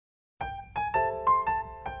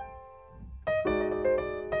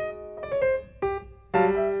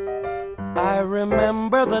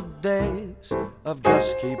remember the days of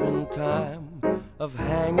just keeping time, of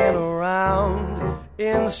hanging around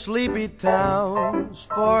in sleepy towns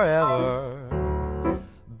forever.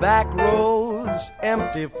 Back roads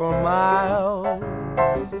empty for miles.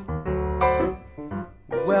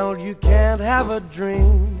 Well, you can't have a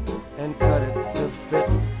dream and cut it to fit,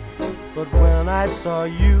 but when I saw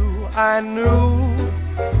you, I knew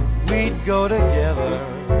we'd go together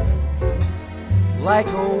like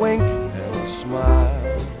a wink and a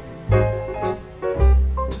smile.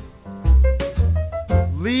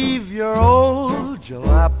 Leave your old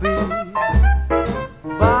jalopy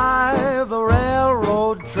by the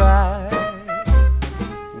railroad track.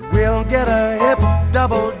 We'll get a hip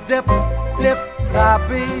double dip,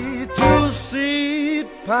 tip-toppy two-seat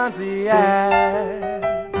Pontiac,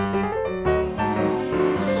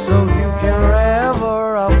 so you can rev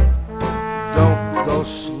her up. Don't go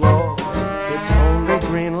slow, it's only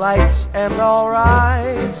green lights and all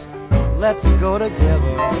right. Let's go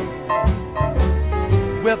together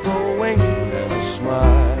with a wink and a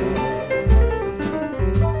smile.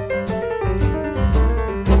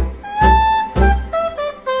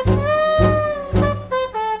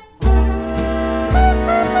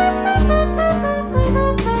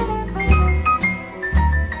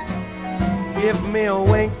 Give me a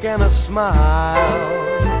wink and a smile.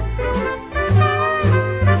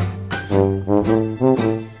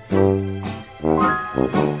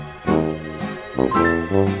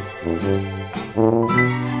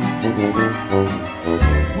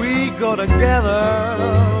 We go together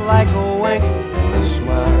like a wink and a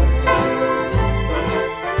smile.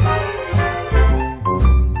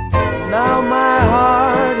 Now my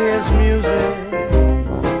heart is music,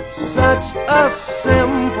 such a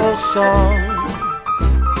simple song.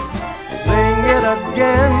 Sing it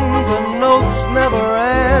again, the notes never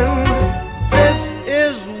end. This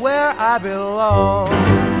is where I belong.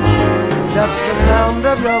 Just the sound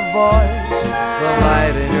of your voice, the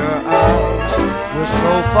light in your eyes. We're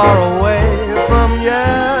so far away from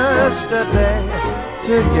yesterday,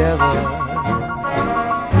 together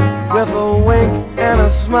with a wink and a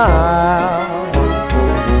smile.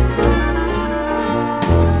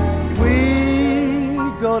 We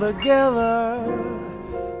go together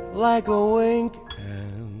like a wink